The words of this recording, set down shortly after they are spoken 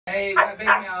Hey, got Big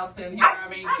Mouth in here. I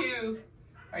mean, Q.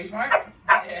 Are you smart?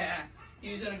 Yeah.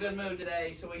 Q's in a good mood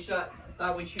today, so we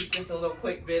thought we'd shoot just a little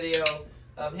quick video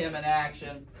of him in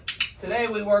action. Today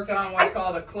we work on what's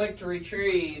called a click to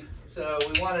retrieve. So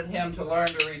we wanted him to learn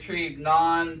to retrieve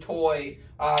non-toy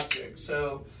objects.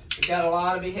 So he's got a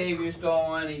lot of behaviors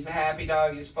going. He's a happy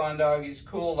dog, he's a fun dog, he's a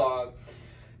cool dog.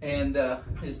 And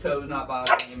his toe's not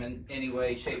bothering him in any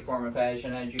way, shape, form, or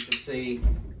fashion. As you can see,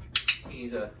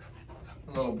 he's a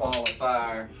little ball of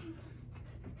fire.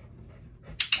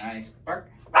 Nice. Bark,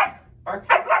 bark.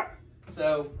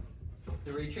 So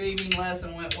the retrieving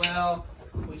lesson went well.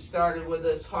 We started with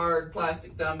this hard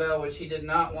plastic dumbbell, which he did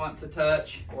not want to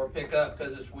touch or pick up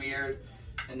because it's weird.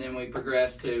 And then we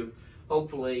progressed to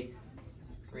hopefully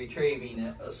retrieving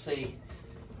it. Let's see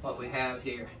what we have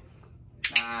here.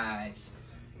 Nice.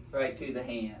 Right to the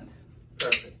hand.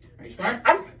 Perfect. Are you smart?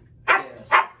 Yes.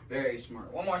 Very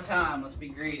smart. One more time. Let's be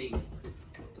greedy.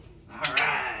 All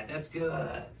right. That's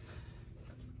good.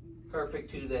 Perfect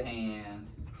to the hand.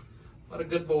 What a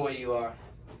good boy you are.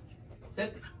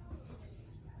 Sit.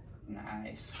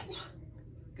 Nice.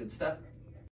 Good stuff.